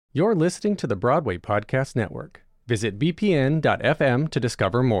You're listening to the Broadway Podcast Network. Visit bpn.fm to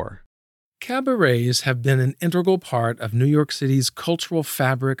discover more. Cabarets have been an integral part of New York City's cultural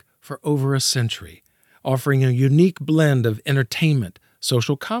fabric for over a century, offering a unique blend of entertainment,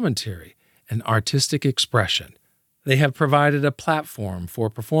 social commentary, and artistic expression. They have provided a platform for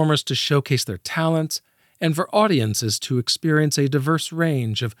performers to showcase their talents and for audiences to experience a diverse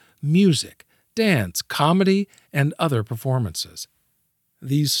range of music, dance, comedy, and other performances.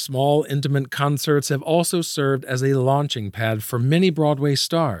 These small, intimate concerts have also served as a launching pad for many Broadway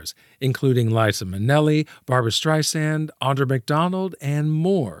stars, including Liza Minnelli, Barbra Streisand, Audra McDonald, and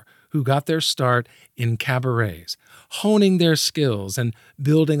more, who got their start in cabarets, honing their skills and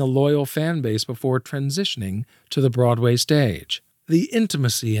building a loyal fan base before transitioning to the Broadway stage. The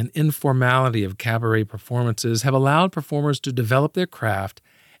intimacy and informality of cabaret performances have allowed performers to develop their craft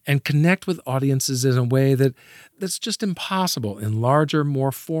and connect with audiences in a way that's just impossible in larger,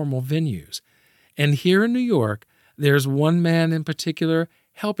 more formal venues. And here in New York, there's one man in particular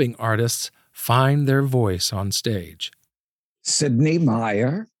helping artists find their voice on stage. Sidney,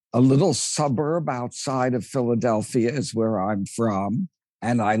 Myer, a little suburb outside of Philadelphia is where I'm from.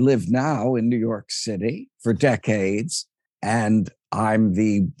 And I live now in New York City for decades. And I'm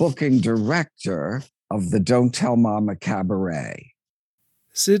the booking director of the Don't Tell Mama Cabaret.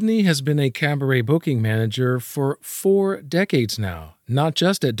 Sidney has been a cabaret booking manager for 4 decades now, not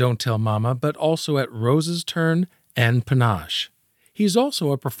just at Don't Tell Mama, but also at Rose's Turn and Panache. He's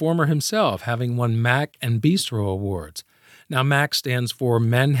also a performer himself, having won MAC and Bistro Awards. Now, MAC stands for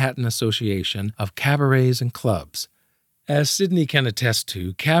Manhattan Association of Cabarets and Clubs. As Sidney can attest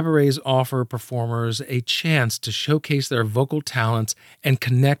to, cabarets offer performers a chance to showcase their vocal talents and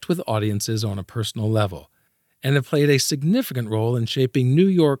connect with audiences on a personal level, and have played a significant role in shaping New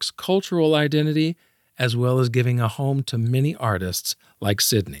York's cultural identity, as well as giving a home to many artists like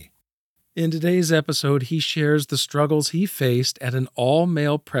Sidney. In today's episode, he shares the struggles he faced at an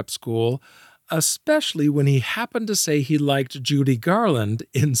all-male prep school, especially when he happened to say he liked Judy Garland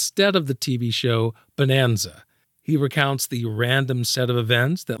instead of the TV show Bonanza. He recounts the random set of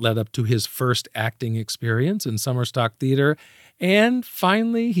events that led up to his first acting experience in summer stock theater, and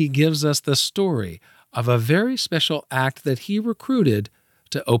finally, he gives us the story of a very special act that he recruited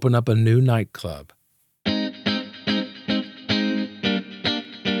to open up a new nightclub.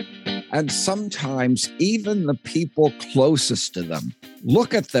 And sometimes even the people closest to them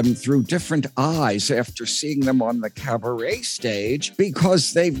look at them through different eyes after seeing them on the cabaret stage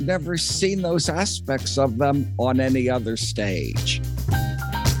because they've never seen those aspects of them on any other stage.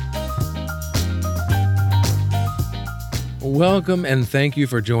 Welcome and thank you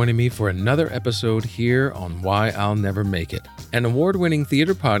for joining me for another episode here on Why I'll Never Make It, an award-winning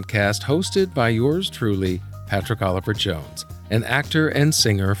theater podcast hosted by yours truly, Patrick Oliver Jones, an actor and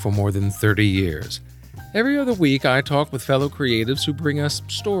singer for more than 30 years. Every other week, I talk with fellow creatives who bring us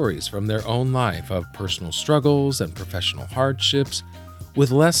stories from their own life of personal struggles and professional hardships, with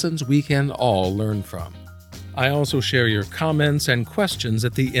lessons we can all learn from. I also share your comments and questions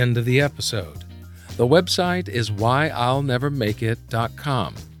at the end of the episode. The website is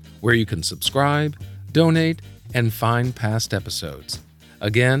whyillnevermakeit.com, where you can subscribe, donate, and find past episodes.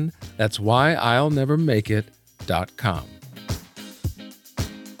 Again, that's whyillnevermakeit.com.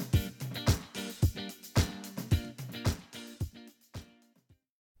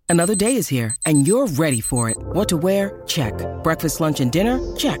 Another day is here, and you're ready for it. What to wear? Check. Breakfast, lunch, and dinner?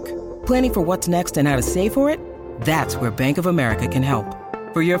 Check. Planning for what's next and how to save for it? That's where Bank of America can help.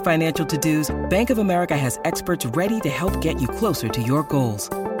 For your financial to-dos, Bank of America has experts ready to help get you closer to your goals.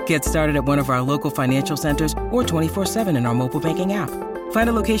 Get started at one of our local financial centers or 24/7 in our mobile banking app. Find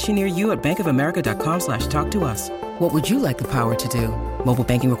a location near you at bankofamerica.com/talktous. What would you like the power to do? Mobile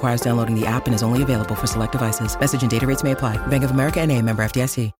banking requires downloading the app and is only available for select devices. Message and data rates may apply. Bank of America N.A., member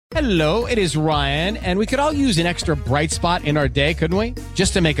FDIC. Hello, it is Ryan, and we could all use an extra bright spot in our day, couldn't we?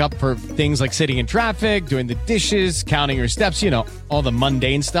 Just to make up for things like sitting in traffic, doing the dishes, counting your steps, all the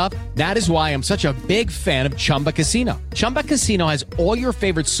mundane stuff. That is why I'm such a big fan of Chumba Casino. Chumba Casino has all your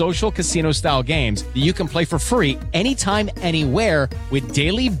favorite social casino-style games that you can play for free anytime, anywhere with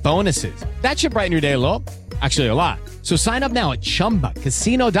daily bonuses. That should brighten your day a little. Actually, a lot. So sign up now at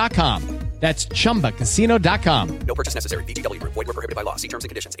ChumbaCasino.com. That's ChumbaCasino.com. No purchase necessary. VGW Group. Void where prohibited by law. See terms and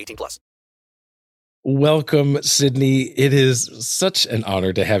conditions. 18+. Welcome, Sidney. It is such an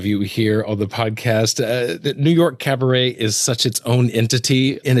honor to have you here on the podcast. The New York Cabaret is such its own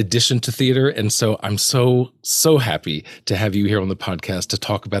entity in addition to theater. And so I'm so happy to have you here on the podcast to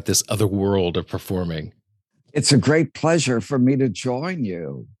talk about this other world of performing. It's a great pleasure for me to join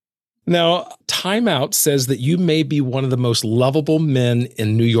you. Now, Time Out says that you may be one of the most lovable men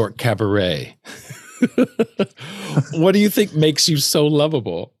in New York cabaret. What do you think makes you so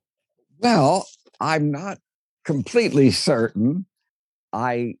lovable? Well, I'm not completely certain.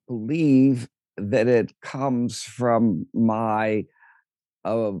 I believe that it comes from my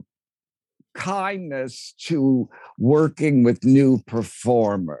uh, kindness to working with new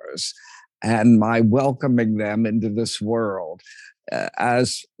performers and my welcoming them into this world.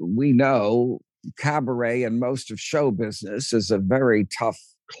 As we know, cabaret and most of show business is a very tough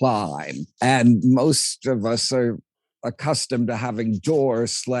climb, and most of us are accustomed to having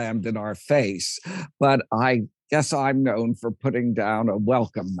doors slammed in our face. But I guess I'm known for putting down a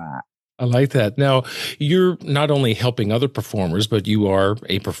welcome mat. I like that. Now, you're not only helping other performers, but you are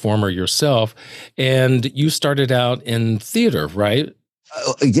a performer yourself. And you started out in theater, right?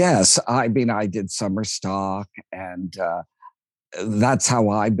 Yes, I mean, I did summer stock, and that's how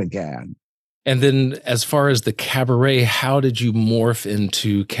I began. And then, as far as the cabaret, how did you morph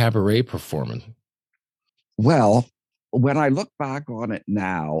into cabaret performing? Well, when I look back on it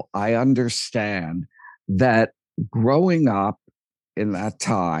now, I understand that growing up in that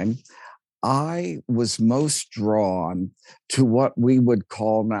time, I was most drawn to what we would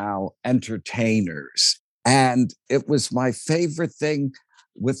call now entertainers. And it was my favorite thing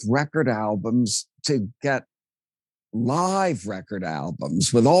with record albums to get live record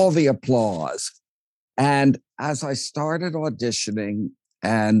albums with all the applause. And as I started auditioning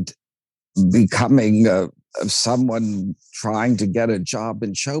and becoming someone trying to get a job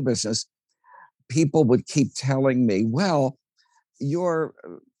in show business, people would keep telling me, well, you're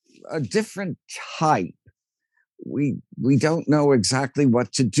a different type. We don't know exactly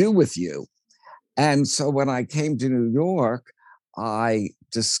what to do with you. And so when I came to New York, I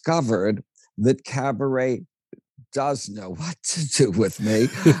discovered that cabaret does know what to do with me,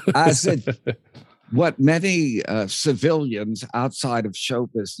 as it what many civilians outside of show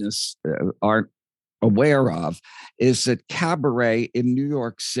business aren't aware of is that cabaret in New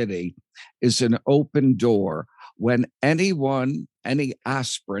York City is an open door. When anyone, any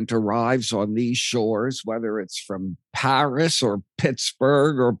aspirant arrives on these shores, whether it's from Paris or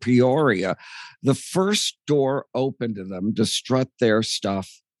Pittsburgh or Peoria, the first door open to them to strut their stuff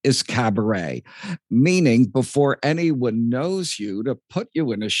is cabaret, meaning before anyone knows you to put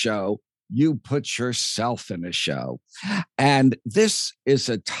you in a show, you put yourself in a show. And this is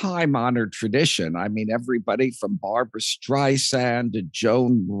a time honored tradition. I mean, everybody from Barbara Streisand to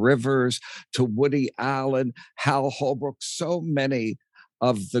Joan Rivers to Woody Allen, Hal Holbrook, so many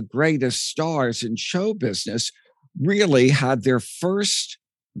of the greatest stars in show business really had their first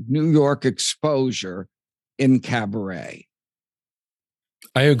New York exposure in cabaret.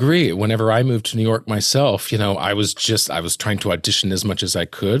 I agree. Whenever I moved to New York myself, I was trying to audition as much as I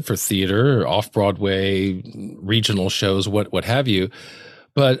could for theater, off Broadway, regional shows, what have you.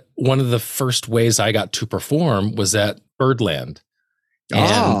 But one of the first ways I got to perform was at Birdland.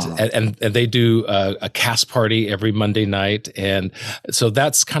 And they do a cast party every Monday night. And so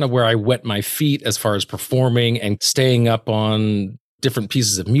that's kind of where I wet my feet as far as performing and staying up on different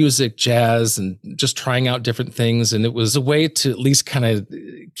pieces of music, jazz, and just trying out different things. And it was a way to at least kind of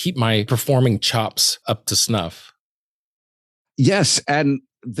keep my performing chops up to snuff. Yes. And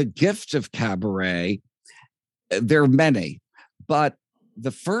the gift of cabaret, there are many, but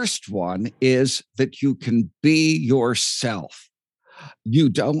the first one is that you can be yourself. You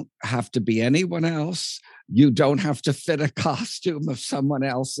don't have to be anyone else. You don't have to fit a costume of someone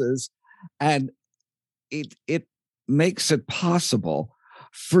else's. And it makes it possible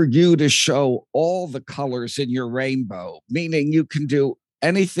for you to show all the colors in your rainbow, meaning you can do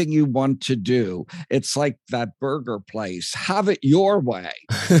anything you want to do. It's like that burger place, have it your way.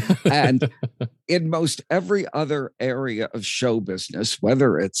 And in most every other area of show business,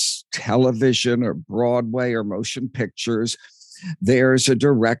 whether it's television or Broadway or motion pictures, there's a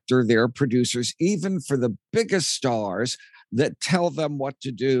director, there are producers, even for the biggest stars that tell them what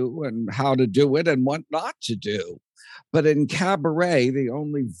to do and how to do it and what not to do. But in cabaret, the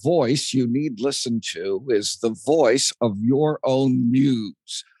only voice you need listen to is the voice of your own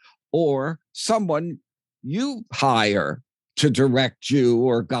muse or someone you hire to direct you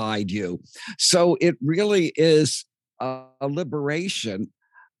or guide you. So it really is a liberation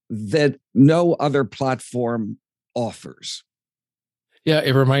that no other platform offers. Yeah,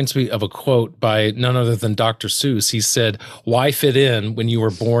 it reminds me of a quote by none other than Dr. Seuss. He said, "Why fit in when you were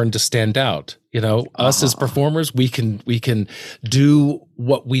born to stand out?" Us as Uh-huh. performers, we can do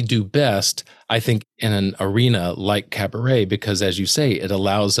what we do best, I think, in an arena like Cabaret, because as you say, it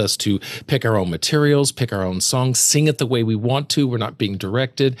allows us to pick our own materials, pick our own songs, sing it the way we want to. We're not being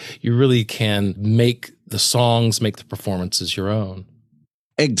directed. You really can make the songs, make the performances your own.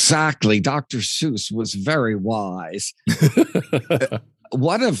 Exactly. Dr. Seuss was very wise.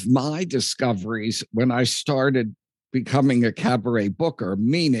 One of my discoveries when I started becoming a cabaret booker,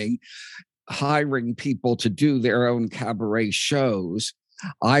 meaning hiring people to do their own cabaret shows,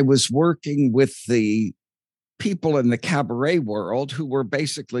 I was working with the people in the cabaret world who were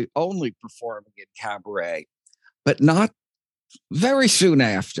basically only performing in cabaret, but not very soon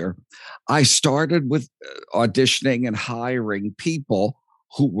after. I started with auditioning and hiring people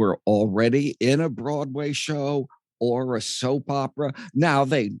who were already in a Broadway show or a soap opera. Now,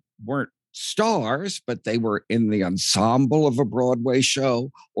 they weren't stars, but they were in the ensemble of a Broadway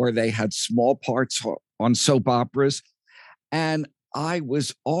show or they had small parts on soap operas. And I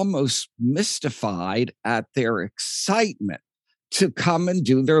was almost mystified at their excitement to come and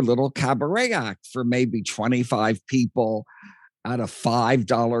do their little cabaret act for maybe 25 people at a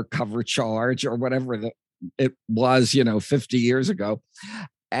 $5 cover charge or whatever it was, 50 years ago.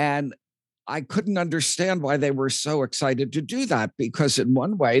 And I couldn't understand why they were so excited to do that because, in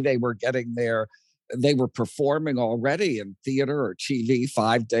one way, they were performing already in theater or TV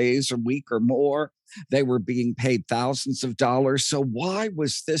 5 days a week or more. They were being paid thousands of dollars. So, why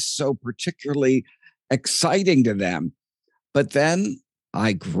was this so particularly exciting to them? But then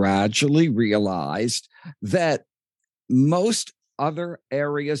I gradually realized that most other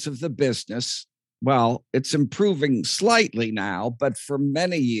areas of the business, well, it's improving slightly now, but for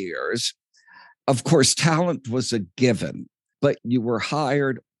many years, of course, talent was a given, but you were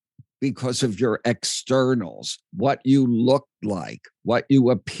hired because of your externals, what you looked like, what you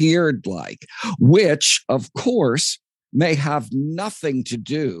appeared like, which, of course, may have nothing to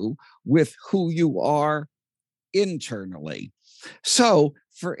do with who you are internally. So,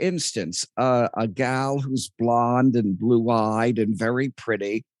 for instance, a gal who's blonde and blue eyed and very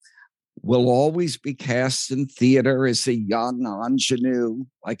pretty will always be cast in theater as a young ingenue,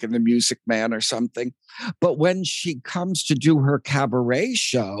 like in The Music Man or something. But when she comes to do her cabaret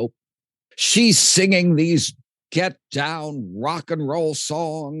show, she's singing these get down rock and roll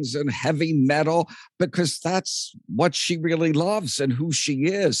songs and heavy metal because that's what she really loves and who she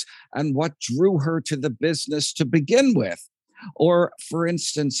is and what drew her to the business to begin with. Or, for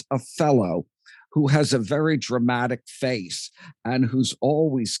instance, a fellow who has a very dramatic face and who's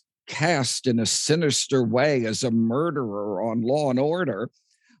always cast in a sinister way as a murderer on Law and Order.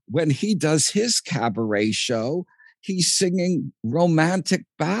 When he does his cabaret show, he's singing romantic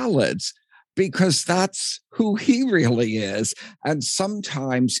ballads because that's who he really is. And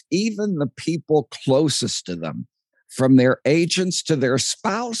sometimes even the people closest to them, from their agents to their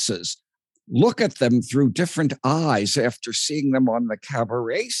spouses, look at them through different eyes after seeing them on the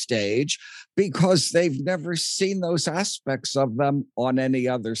cabaret stage because they've never seen those aspects of them on any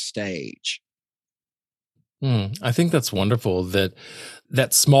other stage. I think that's wonderful that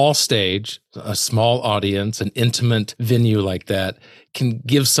that small stage, a small audience, an intimate venue like that can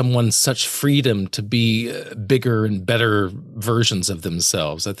give someone such freedom to be bigger and better versions of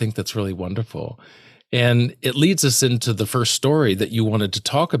themselves. I think that's really wonderful. And it leads us into the first story that you wanted to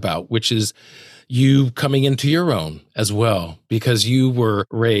talk about, which is you coming into your own as well, because you were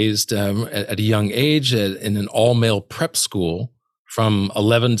raised at a young age in an all-male prep school from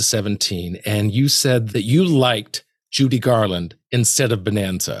 11 to 17, and you said that you liked Judy Garland instead of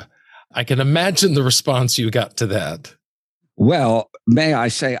Bonanza. I can imagine the response you got to that. Well, may I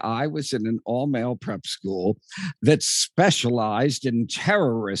say, I was in an all male prep school that specialized in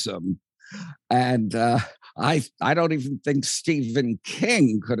terrorism. And I don't even think Stephen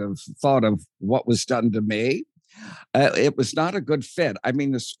King could have thought of what was done to me. It was not a good fit. I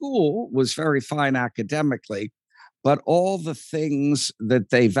mean, the school was very fine academically, but all the things that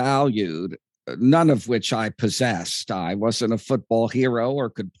they valued, none of which I possessed. I wasn't a football hero or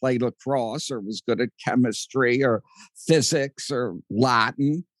could play lacrosse or was good at chemistry or physics or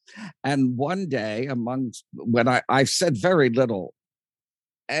Latin. And one day, when I said very little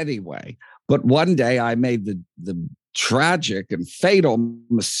anyway, but one day I made the tragic and fatal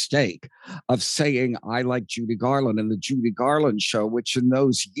mistake of saying I like Judy Garland in the Judy Garland show, which in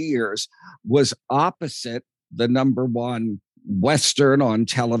those years was opposite the number one Western on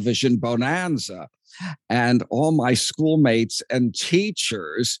television, Bonanza. And all my schoolmates and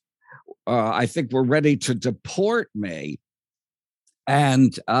teachers, I think, were ready to deport me.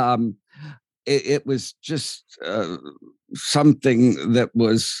 And it was just something that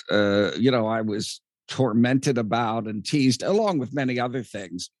was, I was tormented about and teased, along with many other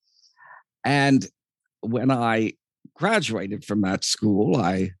things. And when I graduated from that school,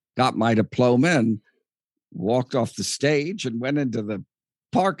 I got my diploma and walked off the stage and went into the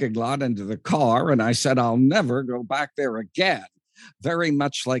parking lot, into the car. And I said, I'll never go back there again. Very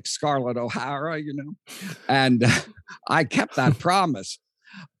much like Scarlett O'Hara. And I kept that promise.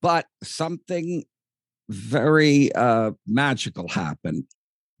 But something very magical happened.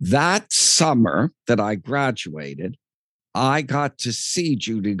 That summer that I graduated, I got to see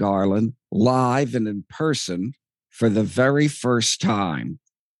Judy Garland live and in person for the very first time.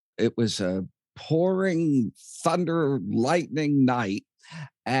 It was a pouring thunder, lightning night.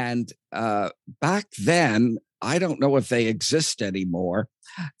 And back then, I don't know if they exist anymore.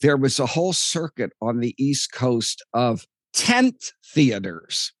 There was a whole circuit on the East Coast of tent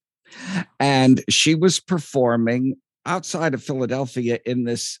theaters. And she was performing outside of Philadelphia in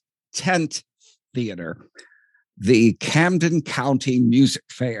this tent theater, the Camden County Music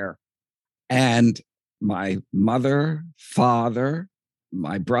Fair. And my mother, father,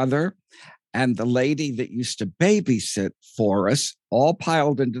 my brother, and the lady that used to babysit for us all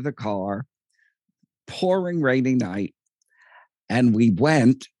piled into the car, pouring rainy night. And we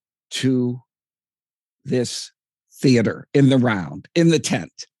went to this theater in the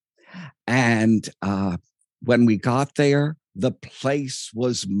tent. And when we got there, the place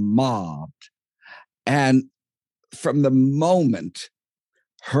was mobbed. And from the moment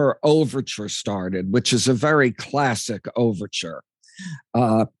her overture started, which is a very classic overture,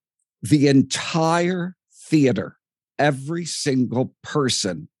 the entire theater, every single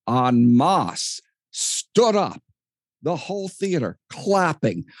person en masse stood up, the whole theater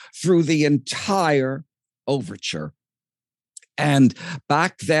clapping through the entire overture. And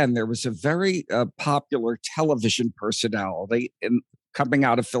back then, there was a very popular television personality coming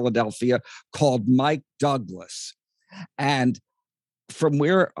out of Philadelphia called Mike Douglas. And from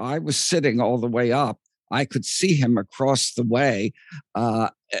where I was sitting all the way up, I could see him across the way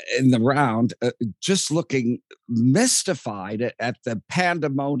in the round, just looking mystified at the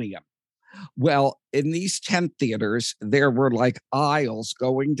pandemonium. Well, in these tent theaters, there were like aisles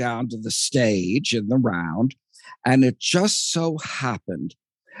going down to the stage in the round. And it just so happened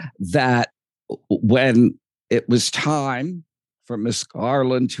that when it was time for Miss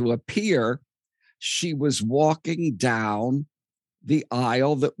Garland to appear, she was walking down the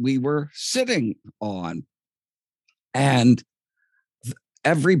aisle that we were sitting on. And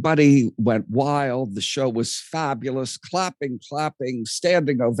everybody went wild. The show was fabulous. Clapping,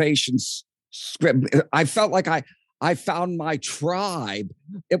 standing ovations. I felt like I found my tribe.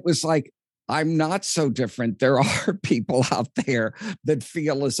 It was like, I'm not so different. There are people out there that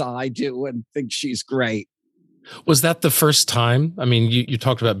feel as I do and think she's great. Was that the first time? I mean, you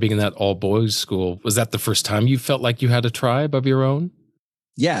talked about being in that all boys school. Was that the first time you felt like you had a tribe of your own?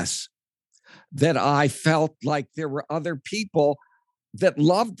 Yes, that I felt like there were other people that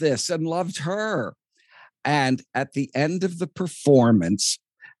loved this and loved her. And at the end of the performance,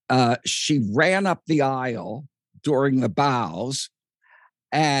 she ran up the aisle during the bows.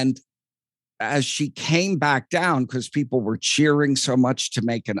 And as she came back down, because people were cheering so much to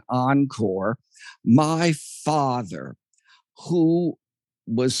make an encore, my father, who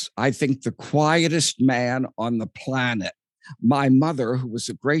was, I think, the quietest man on the planet, my mother, who was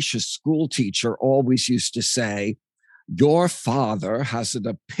a gracious school teacher, always used to say, your father has an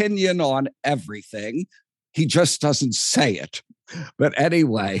opinion on everything. He just doesn't say it. But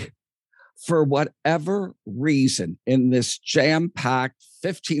anyway, for whatever reason, in this jam-packed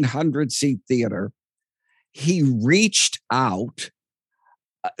 1,500 seat theater, he reached out.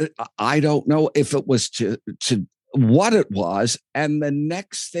 I don't know if it was to what it was. And the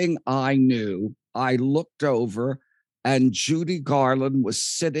next thing I knew, I looked over and Judy Garland was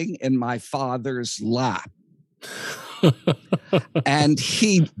sitting in my father's lap. And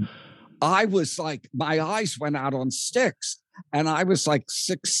I was like, my eyes went out on sticks. And I was like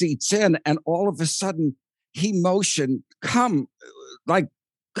 6 seats in, and all of a sudden he motioned, come.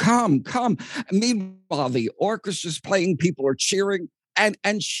 And meanwhile, the orchestra's playing, people are cheering, and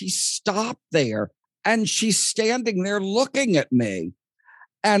she stopped there, and she's standing there looking at me.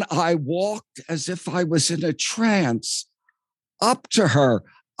 And I walked as if I was in a trance up to her.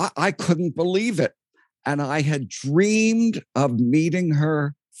 I couldn't believe it. And I had dreamed of meeting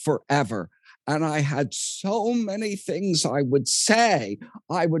her forever. And I had so many things I would say.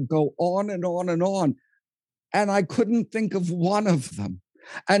 I would go on and on and on. And I couldn't think of one of them.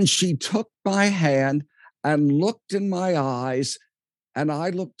 And she took my hand and looked in my eyes And I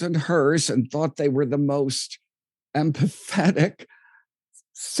looked at hers and thought they were the most empathetic,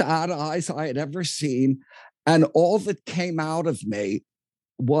 sad eyes I had ever seen. And all that came out of me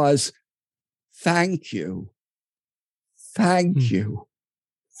was, thank you, thank you,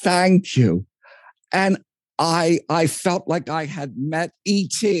 thank you. And I felt like I had met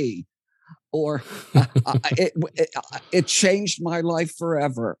E.T., or it changed my life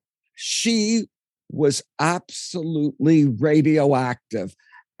forever. She was absolutely radioactive.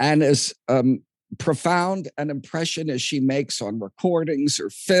 And as profound an impression as she makes on recordings or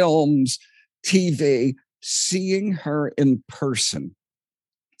films, TV, seeing her in person,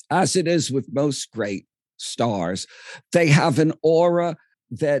 as it is with most great stars, they have an aura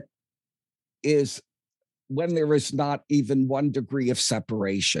that is, when there is not even 1 degree of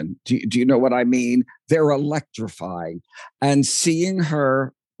separation. Do you know what I mean? They're electrifying. And seeing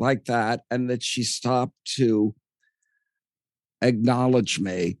her like that, and that she stopped to acknowledge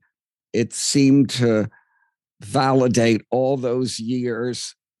me, it seemed to validate all those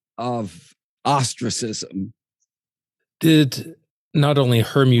years of ostracism. Did not only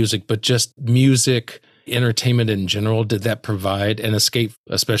her music, but just music, entertainment in general, did that provide an escape,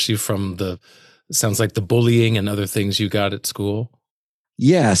 especially from sounds like the bullying and other things you got at school?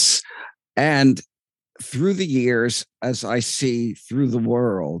 Yes. And through the years, as I see through the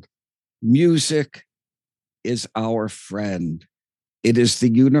world, music is our friend. It is the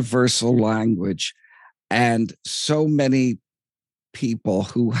universal language. And so many people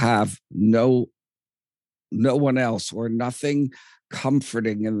who have no one else or nothing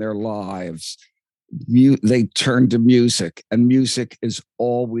comforting in their lives, they turn to music, and music is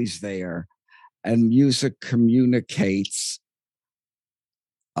always there. And music communicates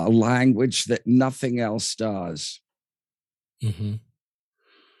a language that nothing else does. Mm-hmm.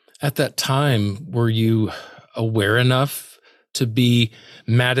 At that time, were you aware enough to be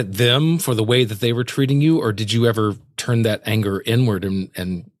mad at them for the way that they were treating you? Or did you ever turn that anger inward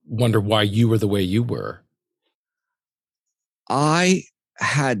and wonder why you were the way you were? I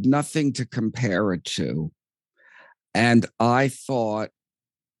had nothing to compare it to. And I thought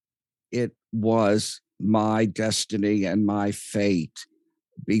it was my destiny and my fate,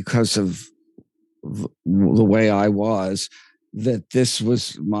 because of the way I was, that this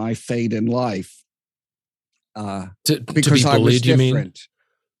was my fate in life. Because be I was bullied, you mean? different.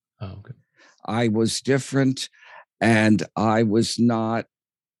 Oh, okay. I was different, and I was not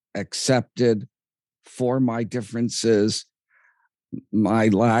accepted for my differences, my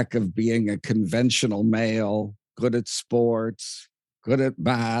lack of being a conventional male, good at sports, good at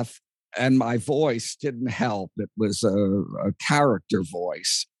math, and my voice didn't help. It was a character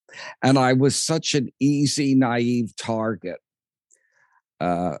voice. And I was such an easy, naive target.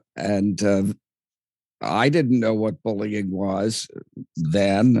 And I didn't know what bullying was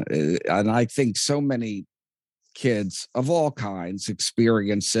then. And I think so many kids of all kinds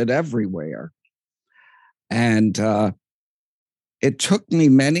experience it everywhere. And it took me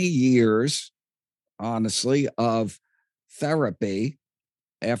many years, honestly, of therapy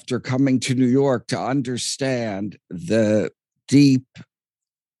after coming to New York to understand the deep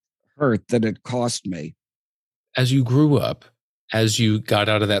hurt that it cost me. As you grew up, as you got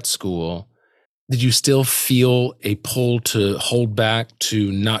out of that school, did you still feel a pull to hold back,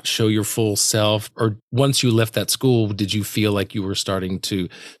 to not show your full self? Or once you left that school, did you feel like you were starting to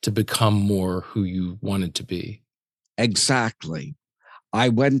become more who you wanted to be? Exactly. I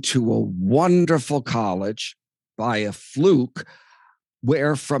went to a wonderful college by a fluke,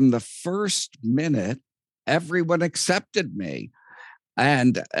 where from the first minute, everyone accepted me.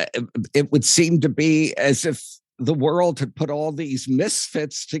 And it would seem to be as if the world had put all these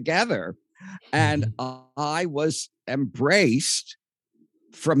misfits together. And I was embraced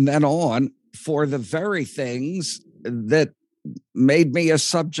from then on for the very things that made me a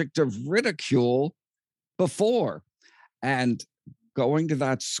subject of ridicule before. And going to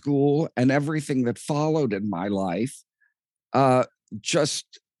that school and everything that followed in my life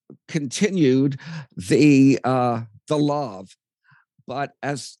just continued the love. But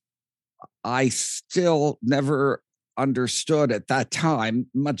as I still never understood at that time,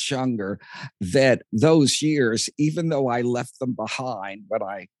 much younger, that those years, even though I left them behind when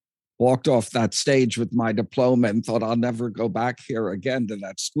I walked off that stage with my diploma and thought I'll never go back here again to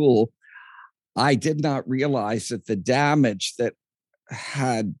that school, I did not realize that the damage that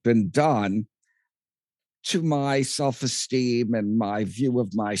had been done to my self-esteem and my view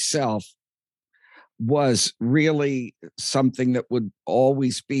of myself was really something that would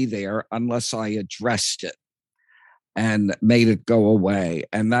always be there unless I addressed it and made it go away.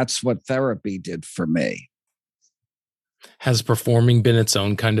 And that's what therapy did for me. Has performing been its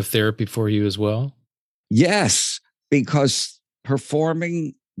own kind of therapy for you as well? Yes, because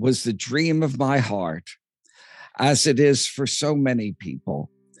performing was the dream of my heart, as it is for so many people.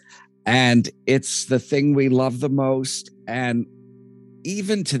 And it's the thing we love the most. And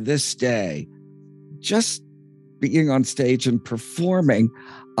even to this day, just being on stage and performing,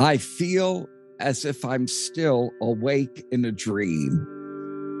 I feel as if I'm still awake in a dream.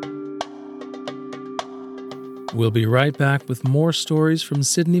 We'll be right back with more stories from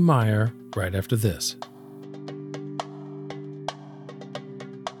Sidney Myer right after this.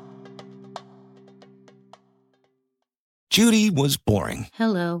 Judy was boring.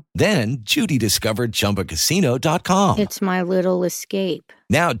 Hello. Then Judy discovered ChumbaCasino.com. It's my little escape.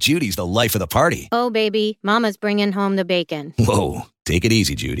 Now Judy's the life of the party. Oh, baby, mama's bringing home the bacon. Whoa, take it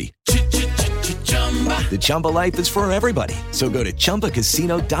easy, Judy. The Chumba life is for everybody. So go to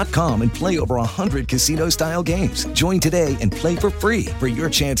ChumbaCasino.com and play over 100 casino-style games. Join today and play for free for your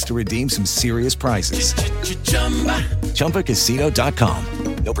chance to redeem some serious prizes. ChumbaCasino.com.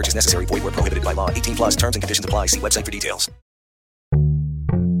 No purchase necessary. Void where prohibited by law. 18 plus terms and conditions apply. See website for details.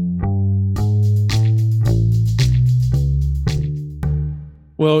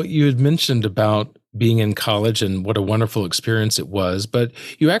 Well, you had mentioned about being in college and what a wonderful experience it was, but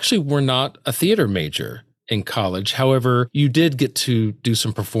you actually were not a theater major in college. However, you did get to do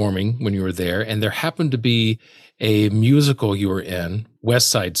some performing when you were there, and there happened to be a musical you were in, West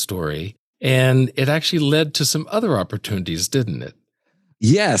Side Story, and it actually led to some other opportunities, didn't it?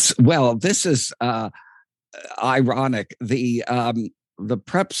 Yes. Well, this is ironic. The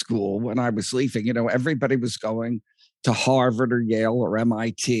prep school, when I was leaving, everybody was going to Harvard or Yale or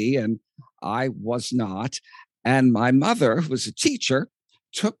MIT, and I was not. And my mother, who was a teacher,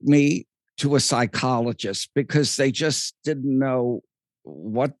 took me to a psychologist because they just didn't know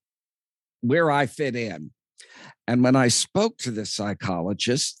where I fit in. And when I spoke to this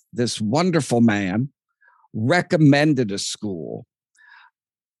psychologist, this wonderful man recommended a school,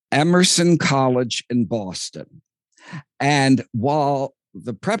 Emerson College in Boston. And while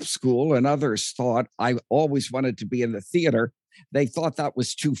the prep school and others thought I always wanted to be in the theater, they thought that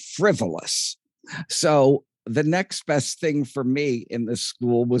was too frivolous. So the next best thing for me in the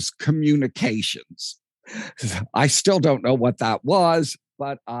school was communications. I still don't know what that was,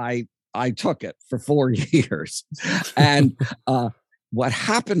 but I took it for 4 years. And what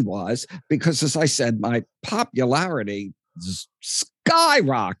happened was, because as I said, my popularity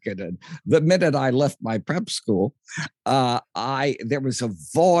skyrocketed the minute I left my prep school. There was a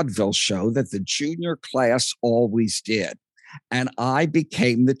vaudeville show that the junior class always did, and I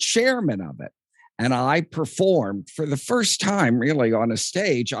became the chairman of it. And I performed for the first time, really, on a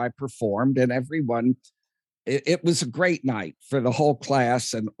stage. I performed, and everyone, it was a great night for the whole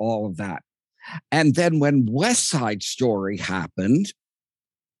class and all of that. And then when West Side Story happened,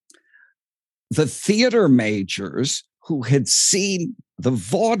 the theater majors who had seen the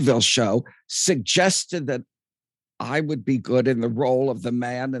vaudeville show suggested that I would be good in the role of the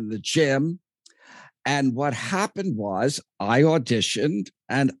man in the gym. And what happened was I auditioned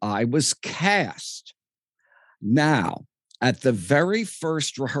and I was cast. Now, at the very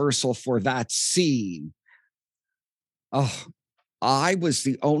first rehearsal for that scene, I was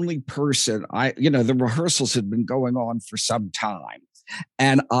the only person. The rehearsals had been going on for some time,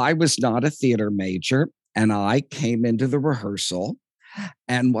 and I was not a theater major. And I came into the rehearsal,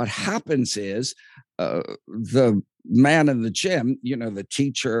 and what happens is the man in the gym, the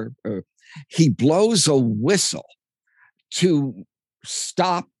teacher, he blows a whistle to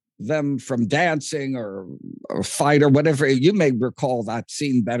stop them from dancing or fight or whatever. You may recall that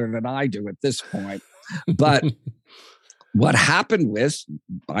scene better than I do at this point. But what happened was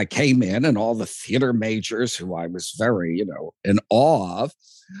I came in, and all the theater majors who I was very, in awe of,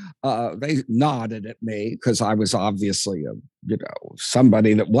 they nodded at me because I was obviously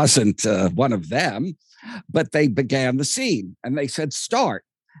somebody that wasn't one of them. But they began the scene and they said, start.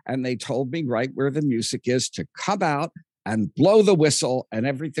 And they told me right where the music is to come out and blow the whistle and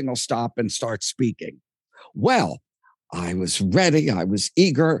everything will stop and start speaking. Well, I was ready. I was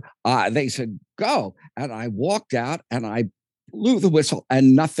eager. They said, go. And I walked out and I blew the whistle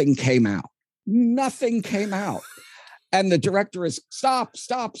and nothing came out. Nothing came out. And the director is, stop.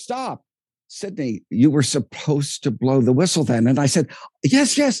 Sidney, you were supposed to blow the whistle then. And I said,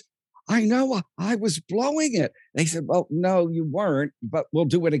 yes, I know. I was blowing it. They said, well, no, you weren't, but we'll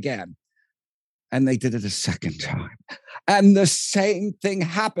do it again. And they did it a second time. And the same thing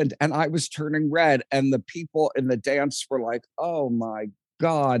happened. And I was turning red. And the people in the dance were like, oh my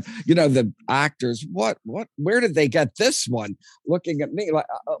God. The actors, where did they get this one? Looking at me like,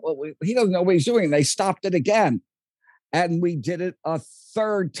 he doesn't know what he's doing. And they stopped it again. And we did it a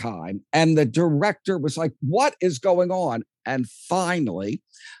third time. And the director was like, what is going on? And finally,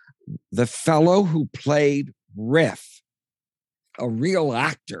 the fellow who played Riff, a real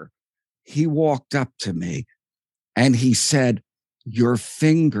actor, he walked up to me and he said, your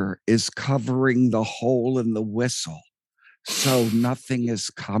finger is covering the hole in the whistle, so nothing is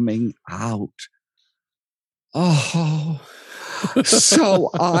coming out. Oh,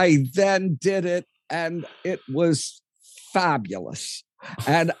 so I then did it, and it was fabulous.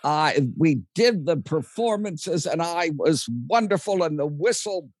 And we did the performances, and I was wonderful, and the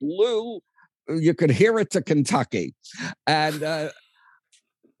whistle blew. You could hear it to Kentucky. And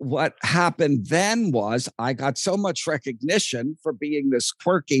what happened then was I got so much recognition for being this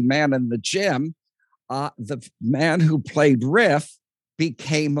quirky man in the gym. The man who played Riff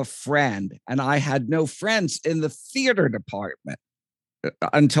became a friend, and I had no friends in the theater department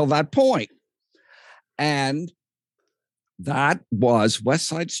until that point. And that was West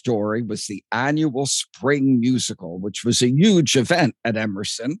Side Story was the annual spring musical, which was a huge event at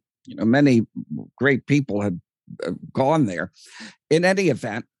Emerson. You know, many great people had gone there. In any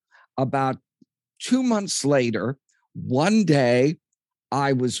event, about 2 months later, one day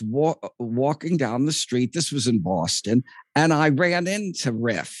I was walking down the street. This was in Boston, and I ran into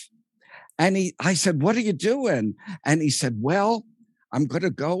Riff. And I said, what are you doing? And he said, well, I'm going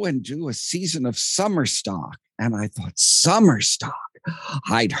to go and do a season of summer stock. And I thought, summer stock?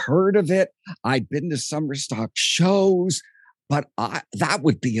 I'd heard of it. I'd been to summer stock shows, but that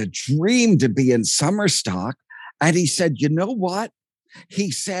would be a dream to be in summer stock. And he said, you know what?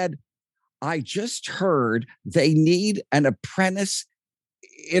 He said, I just heard they need an apprentice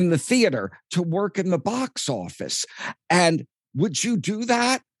in the theater to work in the box office. And would you do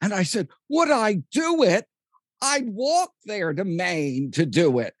that? And I said, would I do it? I'd walk there to Maine to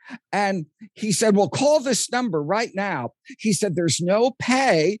do it. And he said, well, call this number right now. He said, there's no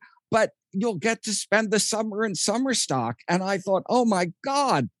pay, but you'll get to spend the summer in summer stock. And I thought, oh my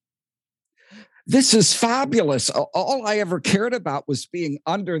God, this is fabulous. All I ever cared about was being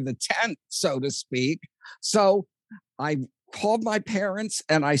under the tent, so to speak. So I called my parents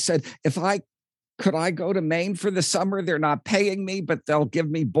and I said, could I go to Maine for the summer? They're not paying me, but they'll give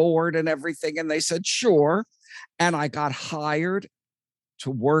me board and everything. And they said, sure. And I got hired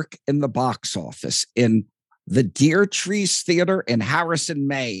to work in the box office in the Deer Trees Theater in Harrison,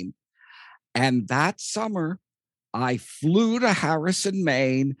 Maine. And that summer, I flew to Harrison,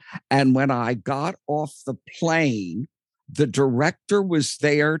 Maine. And when I got off the plane, the director was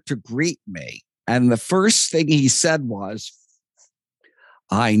there to greet me. And the first thing he said was,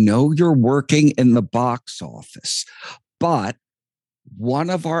 I know you're working in the box office, but one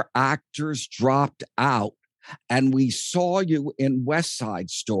of our actors dropped out and we saw you in West Side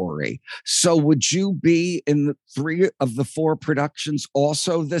Story. So would you be in the 3 of the 4 productions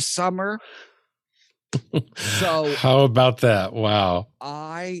also this summer? So how about that? Wow.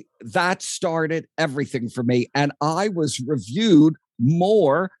 That started everything for me. And I was reviewed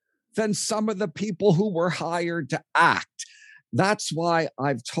more than some of the people who were hired to act. That's why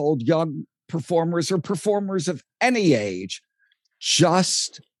I've told young performers or performers of any age,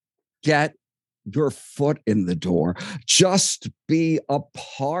 just get your foot in the door. Just be a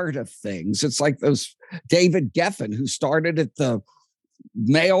part of things. It's like those David Geffen who started at the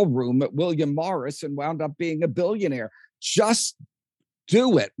mail room at William Morris and wound up being a billionaire. Just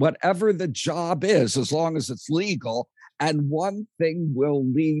do it, whatever the job is, as long as it's legal. And one thing will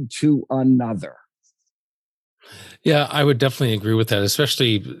lead to another. Yeah, I would definitely agree with that,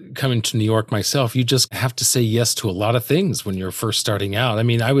 especially coming to New York myself. You just have to say yes to a lot of things when you're first starting out. I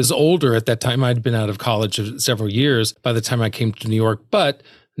mean, I was older at that time. I'd been out of college several years by the time I came to New York, but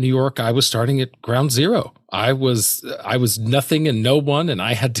New York, I was starting at ground zero. I was nothing and no one, and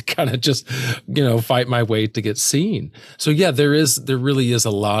I had to kind of just, fight my way to get seen. So yeah, there really is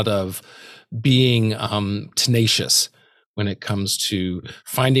a lot of being tenacious when it comes to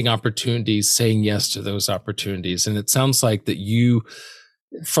finding opportunities, saying yes to those opportunities. And it sounds like that you,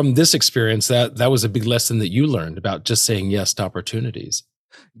 from this experience, that was a big lesson that you learned about just saying yes to opportunities.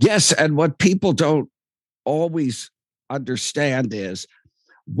 Yes. And what people don't always understand is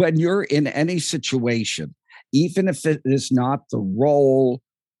when you're in any situation, even if it is not the role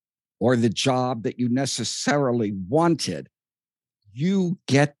or the job that you necessarily wanted, you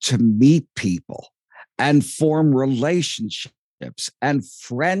get to meet people and form relationships and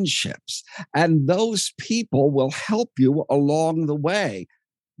friendships. And those people will help you along the way.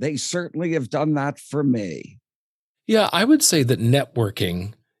 They certainly have done that for me. Yeah, I would say that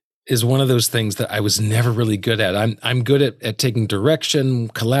networking is one of those things that I was never really good at. I'm good at taking direction,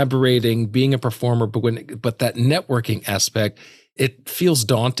 collaborating, being a performer, but that networking aspect, it feels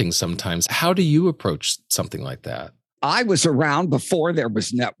daunting sometimes. How do you approach something like that? I was around before there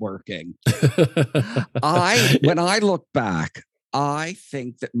was networking. When I look back, I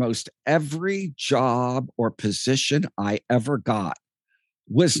think that most every job or position I ever got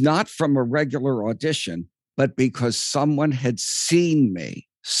was not from a regular audition, but because someone had seen me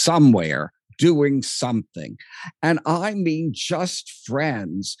somewhere doing something. And I mean, just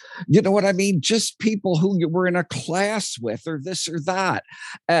friends, you know what I mean? Just people who you were in a class with or this or that,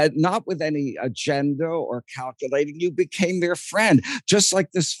 not with any agenda or calculating. You became their friend, just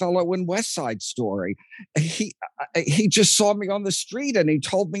like this fellow in West Side Story. He just saw me on the street and he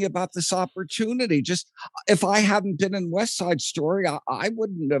told me about this opportunity. Just if I hadn't been in West Side Story, I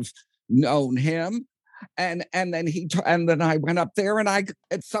wouldn't have known him. And then I went up there, and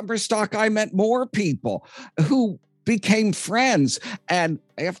at Thumperstock I met more people who became friends. And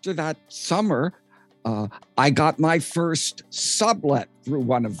after that summer, I got my first sublet through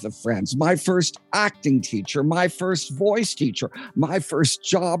one of the friends, my first acting teacher, my first voice teacher, my first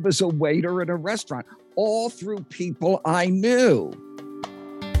job as a waiter in a restaurant, all through people I knew.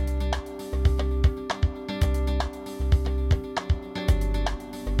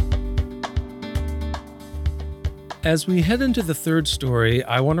 As we head into the third story,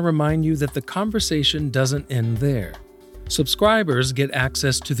 I want to remind you that the conversation doesn't end there. Subscribers get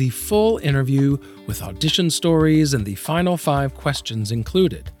access to the full interview with audition stories and the final 5 questions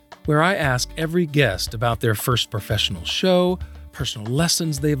included, where I ask every guest about their first professional show, personal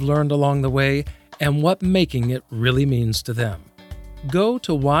lessons they've learned along the way, and what making it really means to them. Go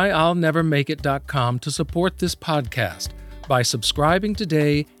to whyillnevermakeit.com to support this podcast by subscribing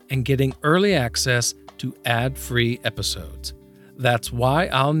today and getting early access to ad-free episodes. That's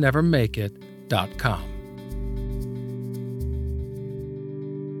whyillnevermakeit.com.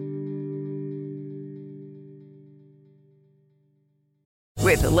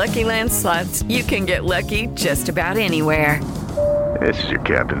 With the Lucky Land Slots, you can get lucky just about anywhere. This is your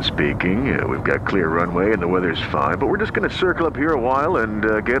captain speaking. We've got clear runway and the weather's fine, but we're just going to circle up here a while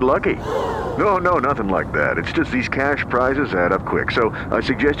and get lucky. No, nothing like that. It's just these cash prizes add up quick. So I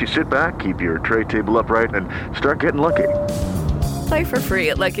suggest you sit back, keep your tray table upright, and start getting lucky. Play for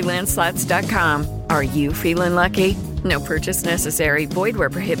free at LuckyLandSlots.com. Are you feeling lucky? No purchase necessary. Void where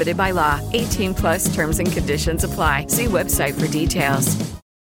prohibited by law. 18+ terms and conditions apply. See website for details.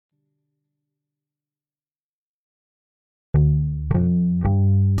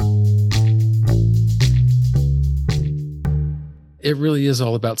 It really is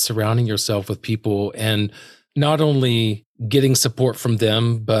all about surrounding yourself with people and not only getting support from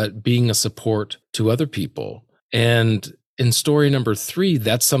them, but being a support to other people. And in story number 3,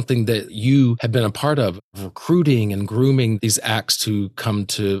 that's something that you have been a part of, recruiting and grooming these acts to come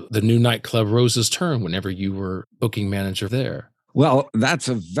to the new nightclub Rose's Turn whenever you were booking manager there. Well, that's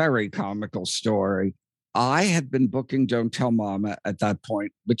a very comical story. I had been booking Don't Tell Mama at that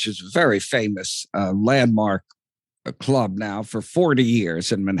point, which is a very famous landmark club now for 40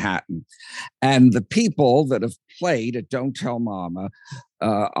 years in Manhattan. And the people that have played at Don't Tell Mama,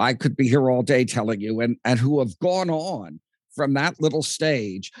 I could be here all day telling you, and who have gone on from that little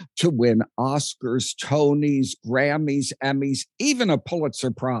stage to win Oscars, Tonys, Grammys, Emmys, even a Pulitzer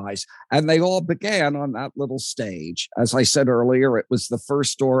Prize. And they all began on that little stage. As I said earlier, it was the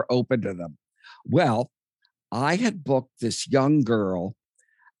first door open to them. Well, I had booked this young girl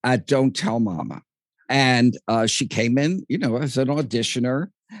at Don't Tell Mama. And she came in, as an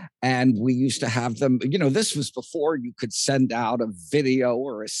auditioner. And we used to have them, this was before you could send out a video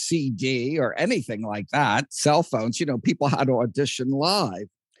or a CD or anything like that. Cell phones, people had to audition live.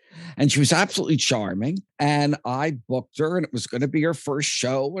 And she was absolutely charming. And I booked her, and it was going to be her first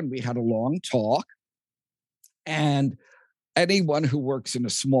show. And we had a long talk. And anyone who works in a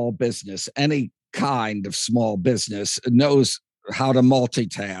small business, any kind of small business, knows how to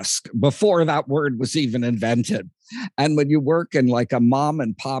multitask before that word was even invented. And when you work in like a mom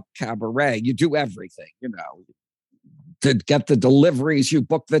and pop cabaret, you do everything, to get the deliveries, you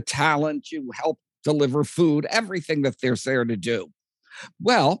book the talent, you help deliver food, everything that there's there to do.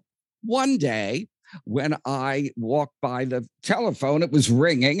 Well, one day when I walked by the telephone, it was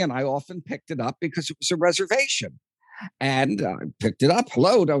ringing, and I often picked it up because it was a reservation. And I picked it up.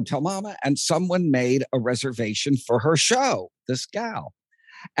 Hello, Don't Tell Mama. And someone made a reservation for her show, this gal.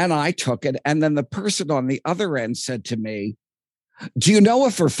 And I took it. And then the person on the other end said to me, "Do you know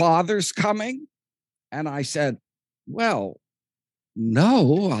if her father's coming?" And I said, "Well,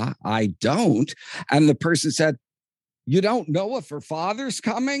 no, I don't." And the person said, You don't know if her father's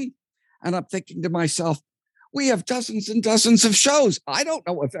coming? And I'm thinking to myself, we have dozens and dozens of shows. I don't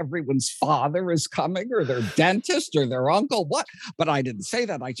know if everyone's father is coming or their dentist or their uncle, what? But I didn't say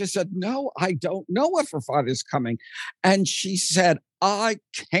that. I just said, no, I don't know if her father's coming. And she said, I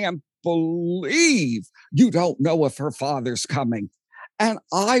can't believe you don't know if her father's coming. And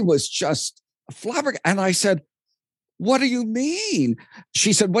I was just flabbergasted. And I said, what do you mean?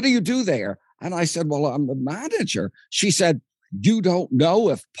 She said, what do you do there? And I said, well, I'm the manager. She said, you don't know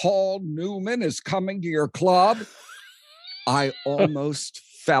if Paul Newman is coming to your club? I almost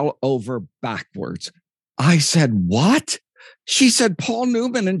fell over backwards. I said, what? She said, Paul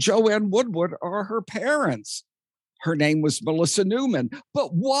Newman and Joanne Woodward are her parents. Her name was Melissa Newman.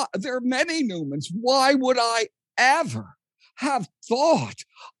 But what? There are many Newmans. Why would I ever have thought?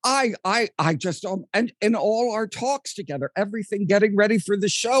 I just don't. And in all our talks together, everything getting ready for the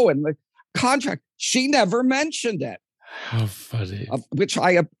show and the contract, she never mentioned it. How funny. Which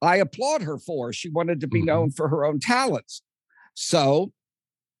I applaud her for. She wanted to be known for her own talents. So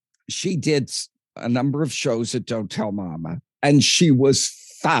she did a number of shows at Don't Tell Mama, and she was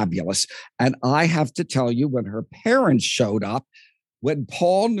fabulous. And I have to tell you, when her parents showed up, when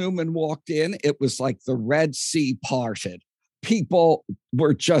Paul Newman walked in, it was like the Red Sea parted. People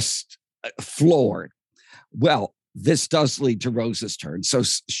were just floored. Well, this does lead to Rose's turn. So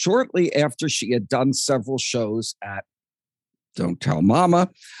shortly after she had done several shows at Don't Tell Mama,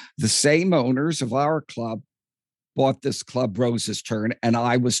 the same owners of our club bought this club, Rose's Turn, and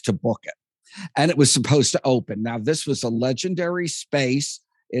I was to book it. And it was supposed to open. Now, this was a legendary space.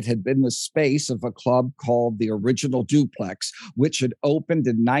 It had been the space of a club called the Original Duplex, which had opened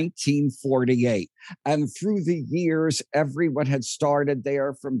in 1948. And through the years, everyone had started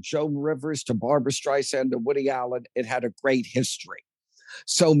there, from Joan Rivers to Barbra Streisand to Woody Allen. It had a great history.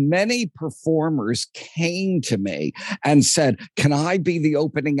 So many performers came to me and said, can I be the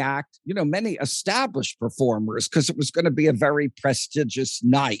opening act? You know, many established performers, because it was going to be a very prestigious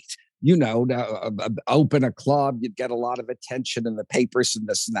night. You know, to open a club, you'd get a lot of attention in the papers and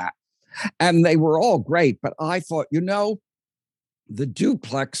this and that. And they were all great. But I thought, you know, the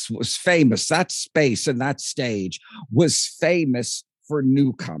Duplex was famous. That space and that stage was famous for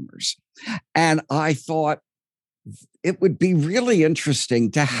newcomers. And I thought it would be really interesting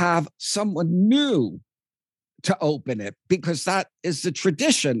to have someone new to open it, because that is the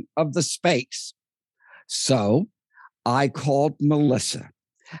tradition of the space. So I called Melissa.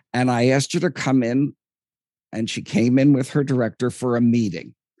 And I asked her to come in, and she came in with her director for a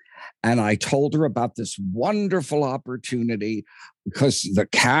meeting. And I told her about this wonderful opportunity, because the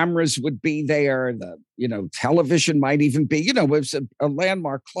cameras would be there. The, television might even be, it was a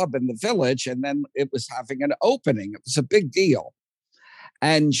landmark club in the village. And then it was having an opening. It was a big deal.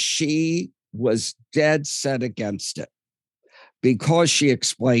 And she was dead set against it, because she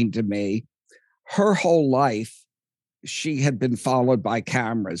explained to me her whole life, she had been followed by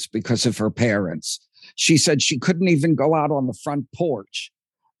cameras because of her parents. She said she couldn't even go out on the front porch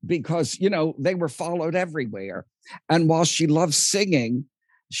because, they were followed everywhere. And while she loves singing,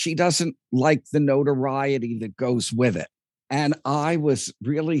 she doesn't like the notoriety that goes with it. And I was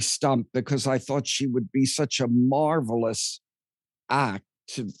really stumped, because I thought she would be such a marvelous act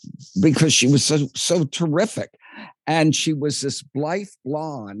because she was so terrific. And she was this blithe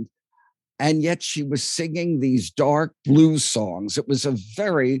blonde, and yet she was singing these dark blues songs. It was a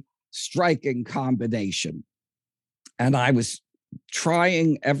very striking combination. And I was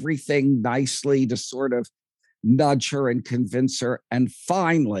trying everything nicely to sort of nudge her and convince her. And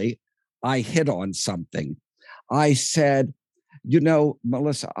finally, I hit on something. I said,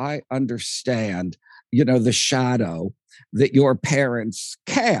 Melissa, I understand, the shadow that your parents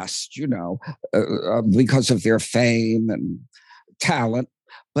cast, because of their fame and talent.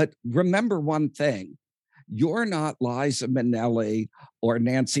 But remember one thing, you're not Liza Minnelli or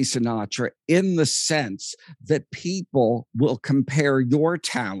Nancy Sinatra in the sense that people will compare your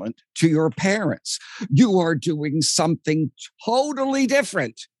talent to your parents. You are doing something totally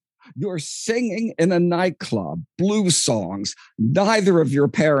different. You're singing in a nightclub, blues songs. Neither of your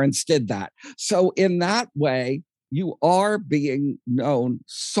parents did that. So in that way, you are being known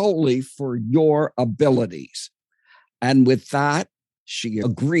solely for your abilities. And with that, she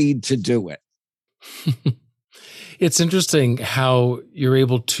agreed to do it. It's interesting how you're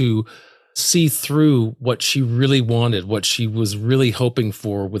able to see through what she really wanted, what she was really hoping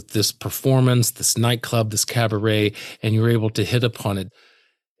for with this performance, this nightclub, this cabaret, and you're able to hit upon it.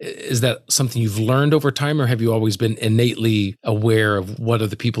 Is that something you've learned over time, or have you always been innately aware of what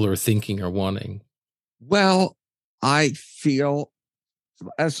other people are thinking or wanting? Well, I feel,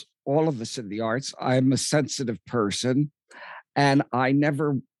 as all of us in the arts, I'm a sensitive person, and I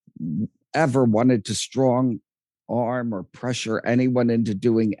never ever wanted to strong arm or pressure anyone into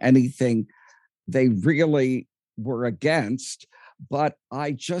doing anything they really were against. But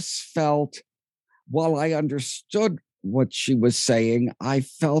I just felt, while I understood what she was saying, I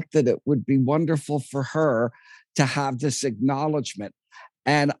felt that it would be wonderful for her to have this acknowledgement.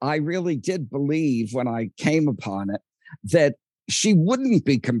 And I really did believe when I came upon it that she wouldn't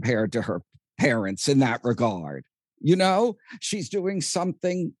be compared to her parents in that regard. You know, she's doing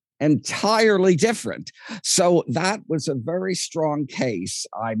something entirely different. So that was a very strong case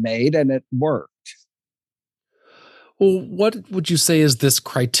I made, and it worked. Well, what would you say is this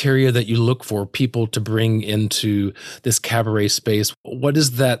criteria that you look for people to bring into this cabaret space? What